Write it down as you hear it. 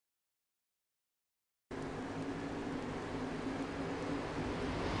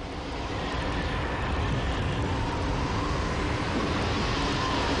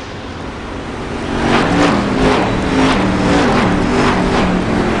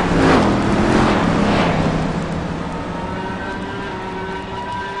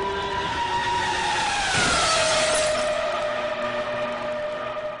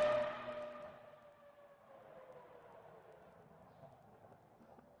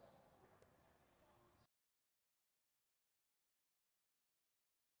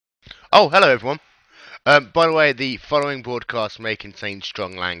Oh, hello everyone. By the way, the following broadcast may contain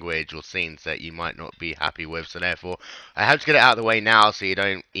strong language or scenes that you might not be happy with, so therefore I have to get it out of the way now so you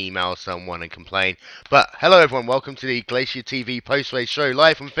don't email someone and complain. But hello everyone, welcome to the Glacier TV post-race show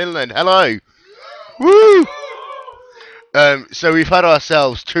live from Finland. Hello! Woo! So we've had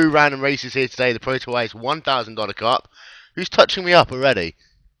ourselves two random races here today, the ProtoICE $1,000 Cup. Who's touching me up already?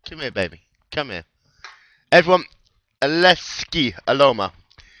 Come here, baby. Come here. Everyone, Aleski Aloma.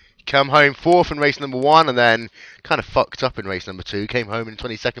 Come home fourth in race number one, and then kind of fucked up in race number two. Came home in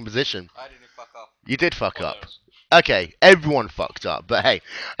 22nd position. I didn't fuck up. You did fuck up. Others. Okay, everyone fucked up, but hey,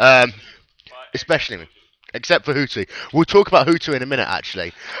 especially me, except for Hutu. We'll talk about Hutu in a minute,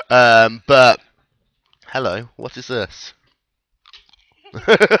 actually. But hello, what is this?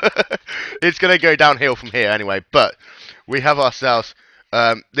 It's gonna go downhill from here anyway. But we have ourselves.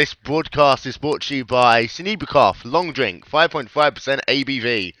 This broadcast is brought to you by Sinibukov Long Drink, 5.5%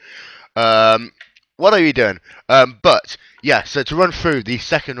 ABV. What are you doing? But yeah, so to run through the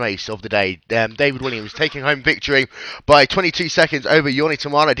second race of the day, David Williams taking home victory by 22 seconds over Yoni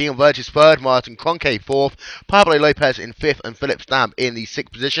Tamara, Dion Burgess third, Martin Cronke fourth, Pablo Lopez in fifth, and Philip Stamp in the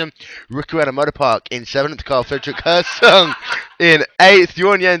sixth position. Rukuena Motor Park in seventh, Carl Frederick Hersung in eighth,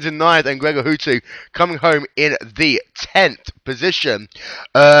 Jorn Jens in ninth, and Gregor Hutu coming home in the 10th position.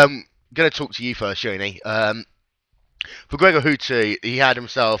 Gonna talk to you first, Yoni. For Gregor Hutu, he had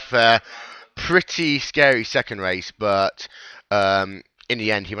himself pretty scary second race, but in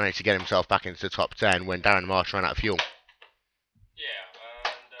the end he managed to get himself back into the top 10 when Darren Marsh ran out of fuel. Yeah,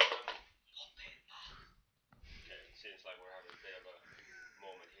 and okay, it seems like we're having a bit of a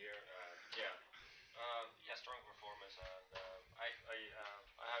moment here. Yeah, strong performance, and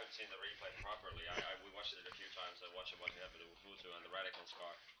I haven't seen the replay properly. We watched it a few times. I watched what happened with Hutu and the Radicals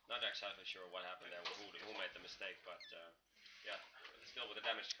car. Not exactly sure what happened there, who made the mistake, but yeah, still with a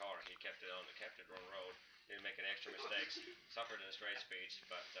damaged car, he kept it on road. Didn't make any extra mistakes. Suffered in the straight speeds,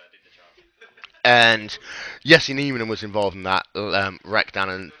 but did the job. And Jesse Neiman was involved in that wreck down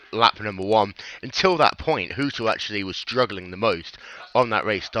in lap number one. Until that point, Hutu actually was struggling the most on that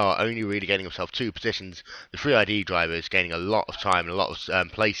race start, only really getting himself two positions. The 3ID drivers gaining a lot of time and a lot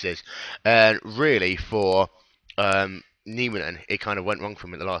of places. And really, for Neiman, it kind of went wrong for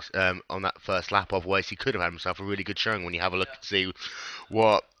him at the last on that first lap. Otherwise, he could have had himself a really good showing when you have a look and see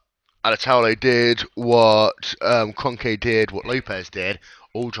what Alatalo did, what Cronke did, what Lopez did.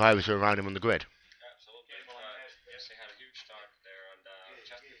 All drivers were around him on the grid. Absolutely. Yes, they had a huge start there, and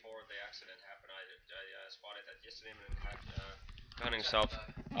just before the accident happened, I spotted that Jesse had gotten himself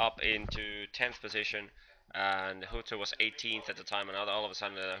up into 10th position, and Hutu was 18th at the time, and all of a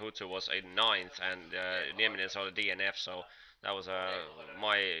sudden Hutu was in 9th, and Niemen saw the DNF, so that was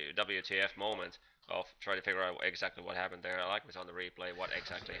my WTF moment of trying to figure out exactly what happened there. I like was on the replay what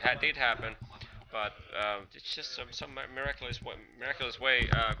exactly did happen, but it's just some miraculous way.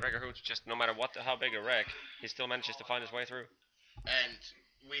 Gregor Hoots just no matter how big a wreck, he still manages to find his way through. And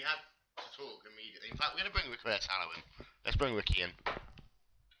we have to talk immediately. In fact, we're going to bring Ricky in. Let's bring Ricky in.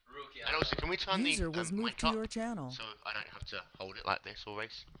 And also, can we turn User the was moved mic to up your channel. so I don't have to hold it like this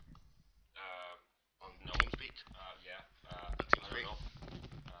always? On No. TeamSpeak? Yeah. On I TeamSpeak? don't know.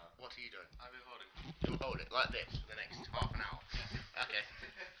 What are you doing? I will hold it. You'll hold it like this for the next half an hour. Okay.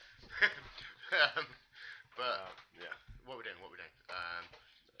 Yeah. What are we doing?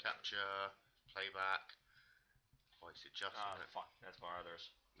 Capture, playback, voice adjustment. Fuck. That's for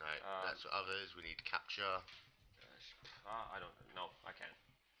others. No, that's for others. We need capture. I don't know. I can't.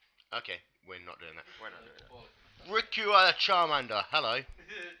 Okay, we're not doing that. We're not doing that. Rikua Charmander, hello.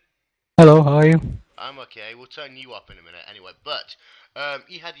 Hello, how are you? I'm okay. We'll turn you up in a minute anyway. But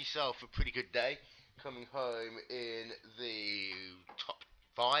you had yourself a pretty good day, coming home in the top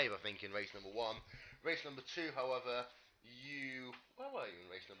 5, I think, in race number 1. Race number 2, however, where were you in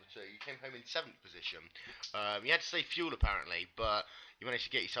race number 2? You came home in 7th position. You had to save fuel apparently, but you managed to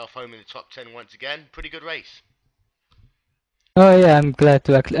get yourself home in the top 10 once again. Pretty good race. Oh yeah, I'm glad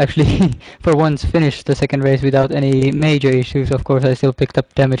to actually, for once, finish the second race without any major issues. Of course, I still picked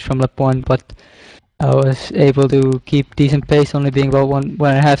up damage from lap 1, but I was able to keep decent pace, only being about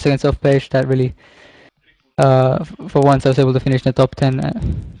 1.5 seconds off pace. That really, for once, I was able to finish in the top 10.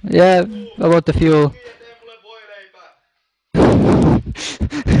 Yeah, about the fuel.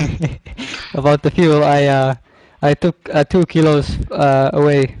 About the fuel, I took 2 kilos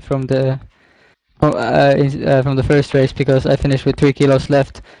away from the from the first race because I finished with 3 kilos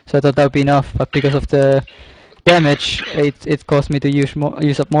left, so I thought that would be enough. But because of the damage, it caused me to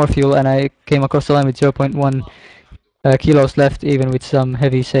use up more fuel, and I came across the line with 0.1 kilos left, even with some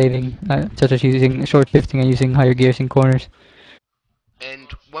heavy saving, such as using short shifting and using higher gears in corners. And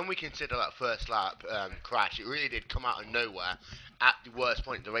when we consider that first lap crash, it really did come out of nowhere at the worst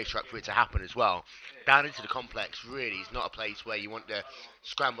point in the racetrack for it to happen as well. Down into the complex really is not a place where you want to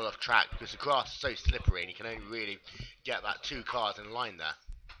scramble off track because the grass is so slippery and you can only really get about two cars in line there.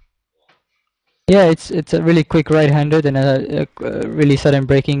 Yeah, it's a really quick right-hander and a really sudden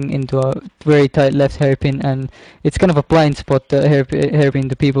braking into a very tight left hairpin, and it's kind of a blind spot, the hairpin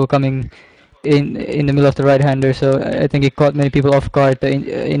to people coming in the middle of the right-hander. So I think it caught many people off guard, the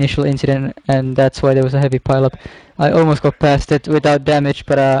initial incident, and that's why there was a heavy pileup. I almost got past it without damage,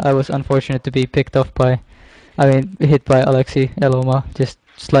 but I was unfortunate to be picked off by, I mean, hit by Alexei Eloma just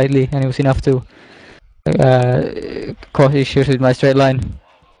slightly, and it was enough to cause issues with my straight line.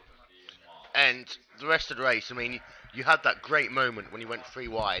 And the rest of the race, I mean, you had that great moment when he went three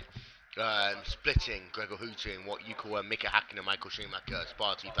wide, splitting Gregor Houtu in what you call a Mika Hakkinen, Michael Schumacher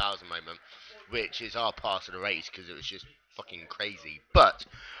Spa 2000 moment, which is our part of the race because it was just fucking crazy. But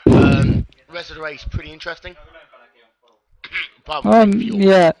the rest of the race pretty interesting. Apart from taking fuel.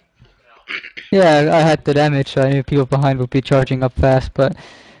 Yeah, yeah, I had the damage, so I knew people behind would be charging up fast, but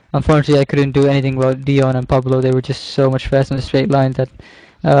unfortunately I couldn't do anything about Dion and Pablo. They were just so much faster on the straight line that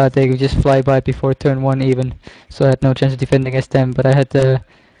they could just fly by before turn one even, so I had no chance of defending against them. But I had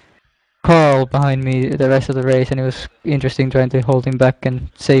Carl behind me the rest of the race, and it was interesting trying to hold him back and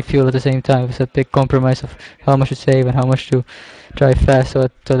save fuel at the same time. It was a big compromise of how much to save and how much to drive fast so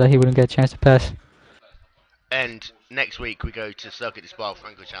that he wouldn't get a chance to pass. And next week we go to Circuit de Spa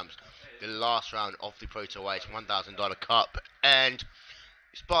Francorchamps, the last round of the ProtoICE $1,000 Cup. And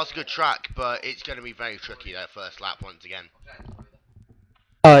Spa's a good track, but it's going to be very tricky that first lap once again.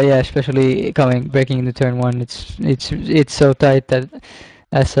 Oh yeah, especially breaking into turn one. It's so tight that,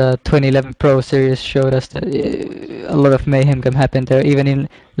 as 2011 Pro Series showed us, that a lot of mayhem can happen there. Even in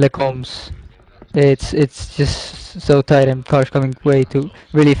Lecombs, it's just so tight and cars coming way too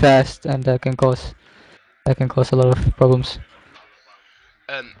really fast, and that can cause a lot of problems.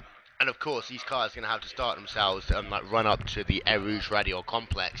 And of course, these cars are going to have to start themselves and like run up to the Air Rouge Radio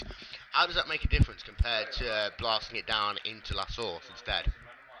Complex. How does that make a difference compared to blasting it down into La Source instead?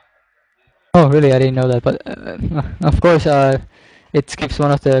 Oh really? I didn't know that, but of course, it skips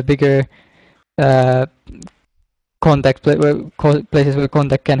one of the bigger uh, places where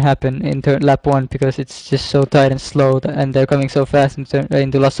contact can happen in lap one, because it's just so tight and slow, and they're coming so fast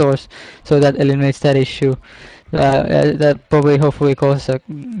into La Source, so that eliminates that issue. That probably hopefully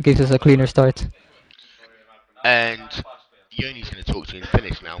gives us a cleaner start. And Yoni's going to talk to you in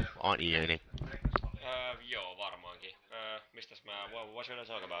Finnish now, aren't you, Yoni? Joo, varmaankin. Mistäs what should I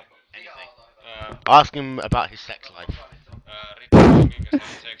talk about? Anything. Uh, Ask him about his sex life. Rickard,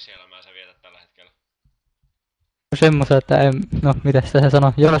 minkälaista seksielämää sä vietät tällä hetkellä? Semmoista, että no mitäs tässä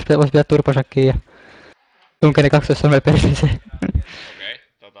sanoo, Joonas voisi pitää turpasäkkiin ja tunkee ne 12 sormella perseeseen.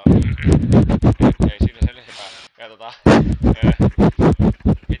 Okei, ei siinä se enempää.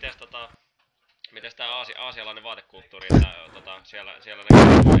 Ja mites tää aasialainen vaatekulttuuri, että siellä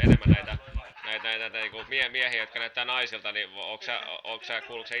näkyy enemmän näitä niinku miehiä, jotka näyttää naisilta, niin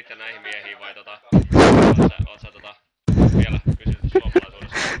kuuluuko sä itse näihin miehiin vai oot sä vielä pysynyt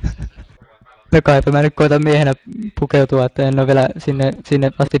suomalaisuudessa? No kaipa mä nyt koitan miehenä pukeutua, että en oo vielä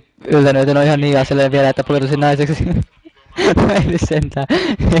sinne asti yltänyt, että en oo ihan niin asiallinen vielä, että pukeutuisin naiseksi. Ei nyt sentään.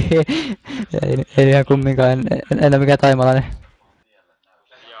 Ei ihan kumminkaan, en oo mikään taimalainen.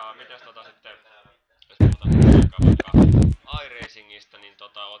 Ja mites sitten, jos puhutaan vaikka iRacingista, niin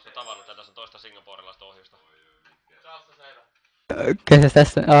ootko tavannut tätä sun toista singaporilaista ohjusta? Kesäs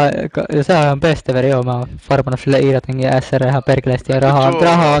tässä? Se on ihan besteveri, joo. Mä oon farmannut sille Iiratingin ja SR ihan perkeleesti ja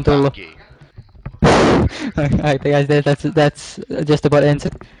rahaa on tullut. I think that's just about ends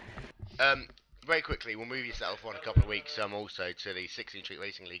it. Very quickly, we'll move yourself on a couple of weeks also to the 16th Street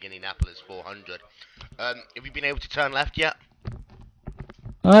Racing League Indianapolis 400. Have you been able to turn left yet?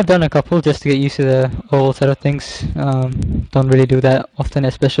 I've done a couple just to get used to the old side of things. Don't really do that often,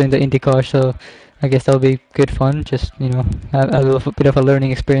 especially in the IndyCar, so I guess that'll be good fun. Just, have a little bit of a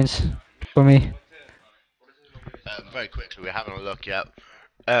learning experience for me. Very quickly, we're having a look at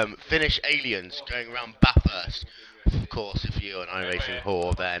Finnish aliens going around Bathurst. Of course, if you're an iRacing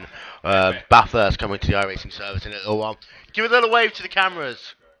whore, then Bathurst coming to the iRacing service in a little while. Give a little wave to the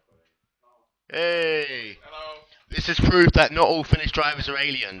cameras. Hey. Hello. This is proof that not all Finnish drivers are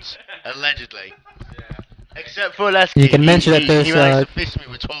aliens, allegedly. Yeah. Except for Leski. You can mention that there's he managed to fist me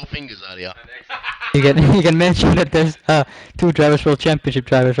with 12 fingers earlier. You can mention that there's 2 Drivers' World Championship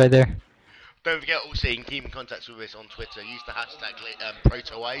drivers right there. Don't forget also you can keep in contact with us on Twitter. Use the hashtag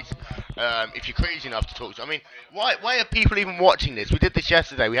ProtoICE if you're crazy enough to talk to. I mean, why are people even watching this? We did this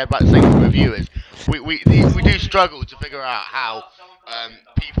yesterday. We had about the same number of viewers. We do struggle to figure out how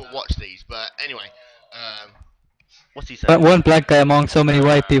people watch these. But anyway, what's he But saying? one black guy among so many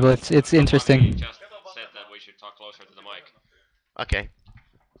white people, it's He interesting. just said that we should talk closer to the mic. Okay.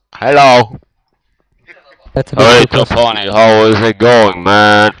 Hello. That's a bit Hey, too close. Topani, how is it going,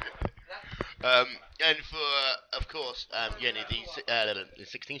 man? Um, and for, of course, yeah, the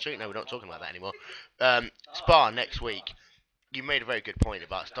 16th Street. No, we're not talking about that anymore. Spa next week. You made a very good point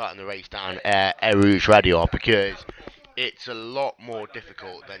about starting the race down Air Rouge Radio because it's a lot more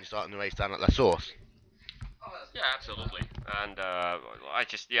difficult than starting the race down at La Source. Yeah, absolutely. And I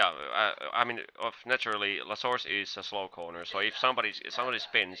just I mean, naturally, La Source is a slow corner. So if somebody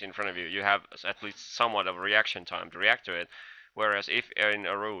spins in front of you, you have at least somewhat of a reaction time to react to it. Whereas if in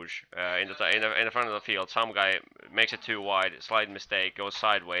a Rouge, in the front of the field, some guy makes it too wide, slight mistake, goes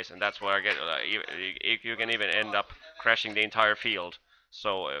sideways, and that's where I get you can even end up crashing the entire field.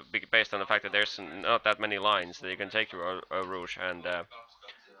 So based on the fact that there's not that many lines that you can take through a Rouge, and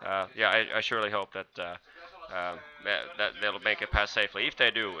yeah, I surely hope that that they'll make it pass safely. If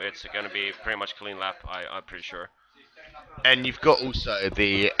they do, it's going to be pretty much clean lap. I'm pretty sure. And you've got also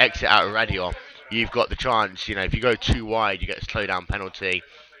the exit out of Radio. You've got the chance, if you go too wide, you get a slow down penalty,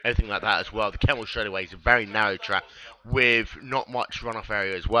 everything like that as well. The Kemmel straightaway is a very narrow track with not much runoff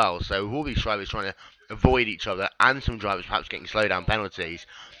area as well. So with all these drivers trying to avoid each other and some drivers perhaps getting slow down penalties,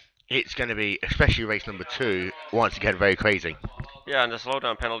 it's going to be, especially race number 2, once again very crazy. Yeah, and the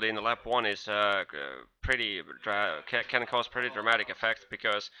slowdown penalty in the lap one is can cause pretty dramatic effect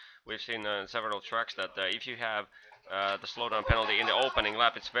because we've seen several tracks that if you have the slowdown penalty in the opening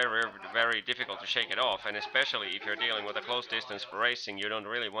lap, it's very difficult to shake it off, and especially if you're dealing with a close distance for racing, you don't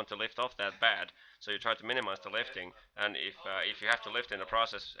really want to lift off that bad, so you try to minimize the lifting. And if you have to lift in the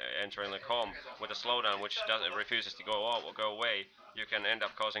process, entering the com with a slowdown which refuses to go away, you can end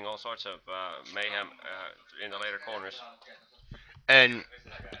up causing all sorts of mayhem in the later corners. And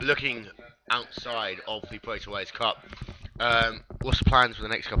looking outside of the ProtoICE Cup, what's the plans for the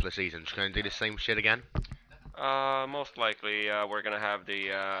next couple of seasons? Going to do the same shit again? Most likely, we're gonna have the.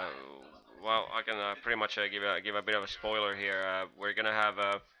 Well, I can pretty much give a bit of a spoiler here. We're gonna have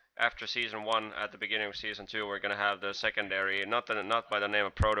after season one, at the beginning of season two, we're gonna have the secondary, not by the name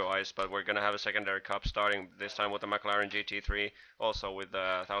of ProtoICE, but we're gonna have a secondary cup starting this time with the McLaren GT3, also with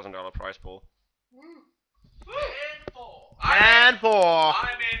the $1,000 prize pool. And four.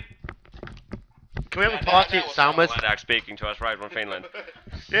 Can we have a party at Salma's? Ladak speaking to us right from Finland.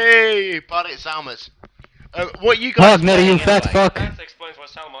 Yay! Party at Salma's. What you guys? Wagner, you fat anyway? fuck. That explains why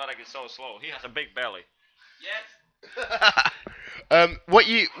Salma Ladak is so slow. He has a big belly. What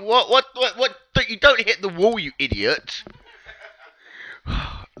you you don't hit the wall, you idiot.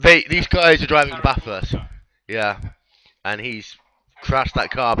 These guys are driving Bathurst. Yeah. And he's crashed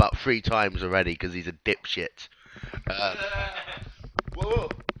that car about 3 times already because he's a dipshit. Whoa,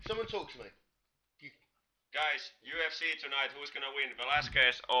 someone talk to me. Guys, UFC tonight, who's gonna win,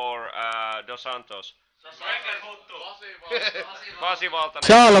 Velasquez or Dos Santos? Pasi Valtanen.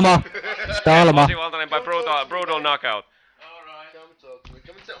 Salma. Salma. Pasi Valtanen by brutal knockout. Alright. Come and talk to me.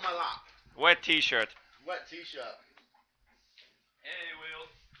 Come and sit on my lap. Wet t-shirt. Wet t-shirt. Hey, Will.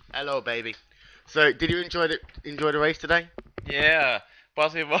 Hello, baby. So, did you enjoy the race today? Yeah,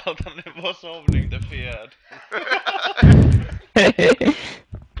 Pasi Valtanen was opening the field.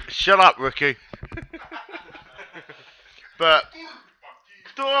 Shut up, rookie. But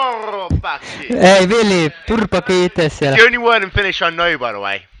Turpaki. Hey, Vili, turpaki itse siellä. The only word in Finnish I know, by the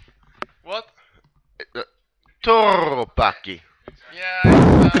way. What? Turpaki.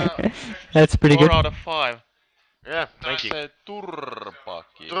 Yeah, That's pretty 4 good. out of 5. Yeah, thank you. Say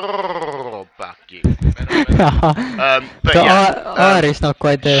turpaki. Turpaki. But The yeah. R is not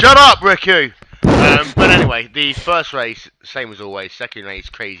quite there. Shut up, Riku. But anyway, the first race, same as always. Second race,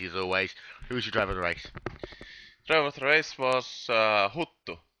 crazy as always. Who was your driver of the race? Driver of the race was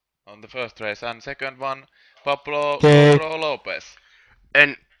Huttu on the first race, and second one Pablo Okay. Lopez.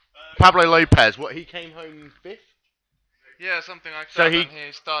 And Pablo Lopez, what, he came home 5th? Yeah, something like So that. he- And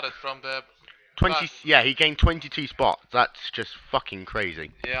he started from the 20, yeah, he gained 22 spots. That's just fucking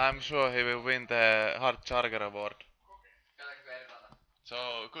crazy. Yeah, I'm sure he will win the Hard Charger Award.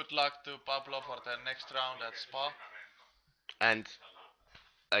 So good luck to Pablo for the next round at Spa. And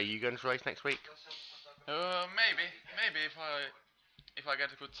are you going to race next week? Maybe if I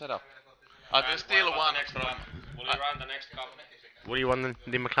get a good setup. I will still one from. Will you run the next cup? Will you won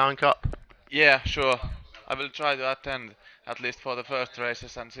the McLaren Cup? Yeah, sure. I will try to attend at least for the first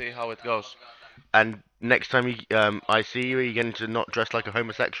races and see how it goes. And next time I see you, are you going to not dress like a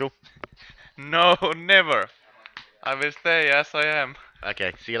homosexual? No, never. I will stay as I am.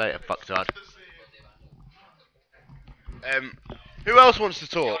 Okay, see you later, fucktard. Who else wants to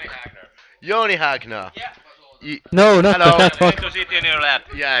talk? Yoni Hagner. No, not the Hello. fat fuck. To sit in your lap.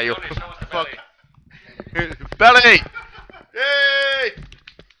 Yeah, you Johnny, show us the fuck. belly. Belly! Yay!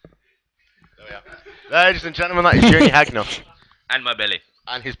 There we are. Ladies and gentlemen, that is Yoni Hagner. And my belly.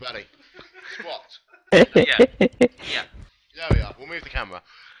 And his belly. Squat. Yeah. Yeah. There we are. We'll move the camera.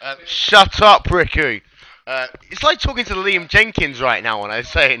 Shut up, Ricky. It's like talking to Liam Jenkins right now when I'm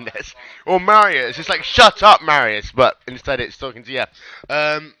saying this. Or Marius. It's like, shut up, Marius. But instead it's talking to you.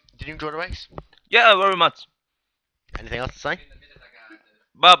 Did you enjoy the race? Yeah, very much. Anything else to say?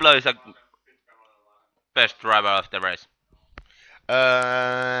 Pablo is a best driver of the race.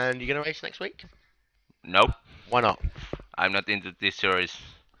 And you going to race next week? No, Why not? I'm not into this series.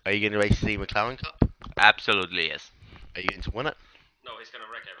 Are you going to race the McLaren Cup? Absolutely yes. Are you going to win it? No, he's gonna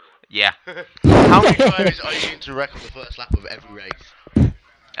wreck everyone. Yeah, How many times are you going to wreck on the first lap of every race?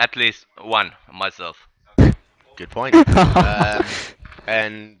 at least one myself. Good point.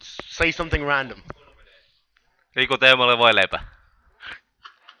 And say something random. Riku Teemolle voi leipä.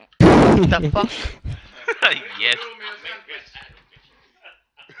 The fuck? Yes.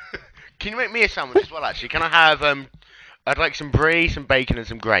 Can you make me a sandwich as well, actually? Can I have, I'd like some brie, some bacon, and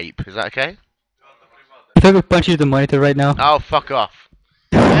some grape. Is that okay? If I could punch you to the monitor right now. Oh, fuck off.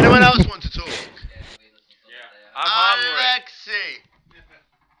 Anyone else want to talk? I'm hungry.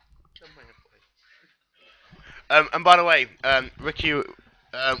 Alexi! And by the way, Ricky, what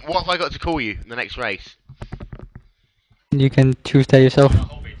have I got to call you in the next race? You can choose that yourself.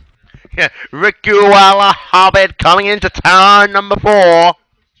 Yeah, Ricky Walla Hobbit coming into turn number 4. I'm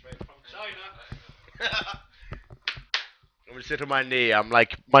gonna sit on my knee, I'm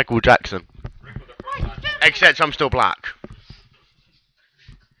like Michael Jackson. Except I'm still black.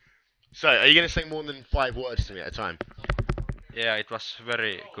 So, are you gonna say more than 5 words to me at a time? Yeah, it was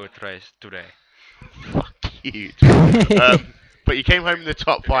very good race today. Fuck you. But you came home in the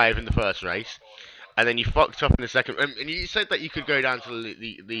top 5 in the first race, and then you fucked up in the second. And you said that you could go down to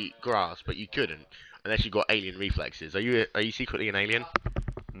the grass, but you couldn't unless you got alien reflexes. Are you secretly an alien?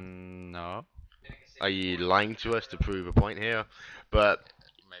 No. Are you lying to us to prove a point here? But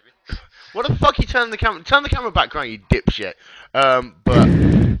Maybe. what the fuck? You turn the camera? Turn the camera back around, you dipshit.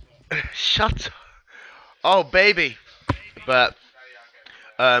 But shut. Oh baby. But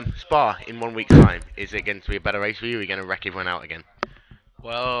Spa in 1 week's time. Is it going to be a better race for you? Or are you going to wreck everyone out again?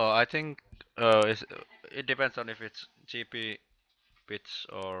 Well, I think it depends on if it's GP pits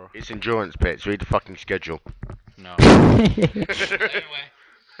or It's endurance pits. Read the fucking schedule. no.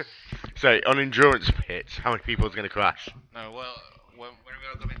 So on endurance pits, how many people is going to crash? No, well, when we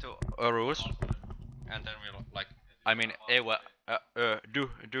are going to Aarhus, and then we'll like, I mean, Ewa, do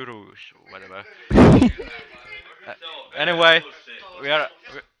Rouge, whatever. Anyway, we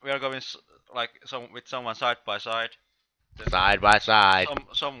are going like with someone side by side. Then Side by side.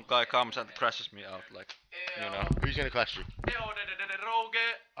 some guy comes and crashes me out, like, you know. Who's going to crash you?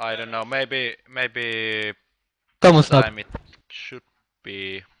 I don't know. Maybe Come on, this stop. time it should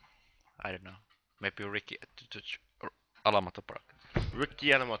be. I don't know. Maybe Ricky Alamato Park.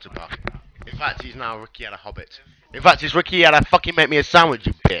 Ricky at a motor park. In fact, he's now Ricky at a hobbit. In fact, he's Ricky at a fucking make me a sandwich,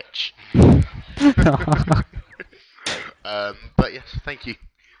 you bitch. But yes, thank you.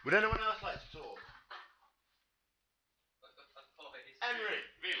 Would anyone else like to talk? Henry,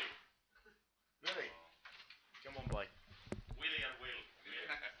 Willie. Come on, boy. Willie and Will.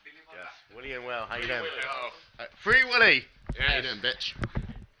 Yes, Willie and Will, how you doing? Free Willie! How you Yes. doing, bitch?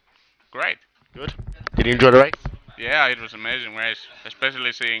 Great. Good. Did you enjoy the race? Yeah, it was amazing race,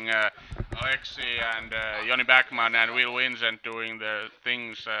 especially seeing Alexi and Joni Backman and Wil Vincent doing the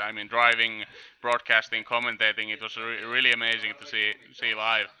things. I mean, driving, broadcasting, commentating. It was really amazing to see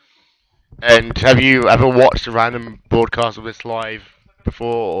live. And have you ever watched a random broadcast of this live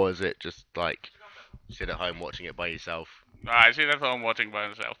before, or is it just like sit at home watching it by yourself? I sit at home watching by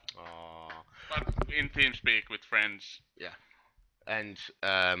myself, Aww. but in TeamSpeak with friends. And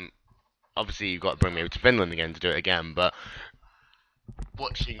obviously you've got to bring me over to Finland again to do it again, but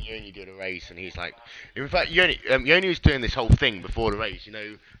watching Yoni do the race, and he's like, in fact, Yoni was doing this whole thing before the race, you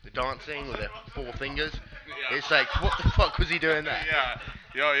know, the dancing with the 4 fingers. Yeah. It's like, what the fuck was he doing there? Yeah,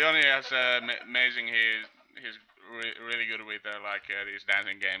 Joni has amazing. He's really good with these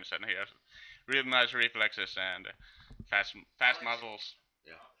dancing games, and he has really nice reflexes and fast muscles.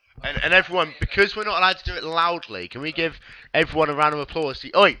 And everyone, because we're not allowed to do it loudly, can we give everyone a round of applause?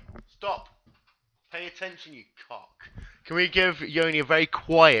 Oi, stop! Pay attention, you cock. Can we give Yoni a very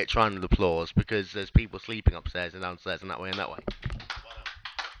quiet round of applause because there's people sleeping upstairs and downstairs and that way and that way.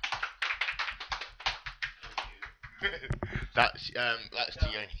 that's to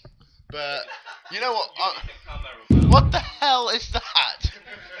Yoni. But You know what? What the hell is that?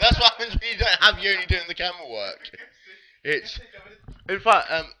 That's what happens when you don't have you only doing the camera work. It's in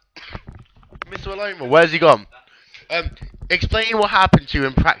fact, Mr. Aloma, where's he gone? Explain what happened to you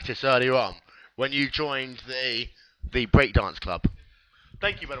in practice earlier on when you joined the breakdance club.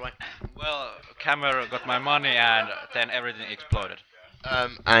 Thank you, by the way. Well, camera got my money and then everything exploded.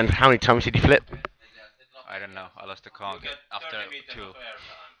 And how many times did you flip? I don't know. I lost the count after 2.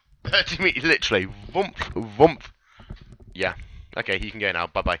 30 meters, literally. Vump, vump. Yeah. Okay, you can go now.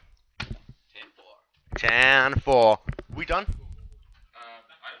 Bye bye. 10-4. We done?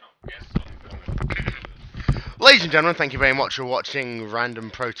 Ladies and gentlemen, thank you very much for watching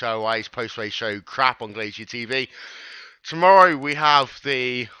Random ProtoICE post-race show crap on Glacier TV. Tomorrow we have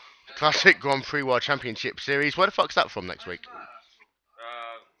the Classic Grand Prix World Championship Series. Where the fuck's that from next week?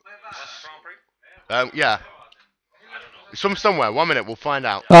 Yeah. It's from somewhere. 1 minute, we'll find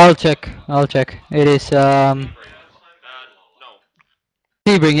out. I'll check. It is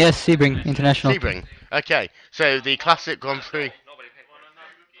Sebring, yes, Sebring International. Sebring. Okay, so the Classic Grand Prix.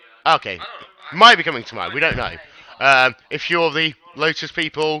 Okay, might be coming tomorrow. We don't know. If you're the Lotus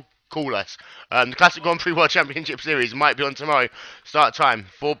people, call us. The Classic Grand Prix World Championship Series might be on tomorrow. Start time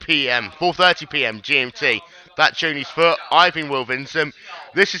 4 p.m. 4:30 p.m. GMT. That's Joni's Foot. I've been Wil Vincent.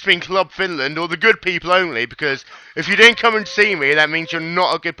 This has been Club Finland, or the good people only, because if you didn't come and see me, that means you're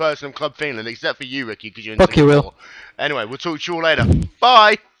not a good person of Club Finland, except for you, Ricky, because you're in Fuck you, Singapore. Will. Anyway, we'll talk to you all later.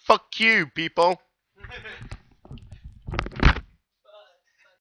 Bye. Fuck you, people.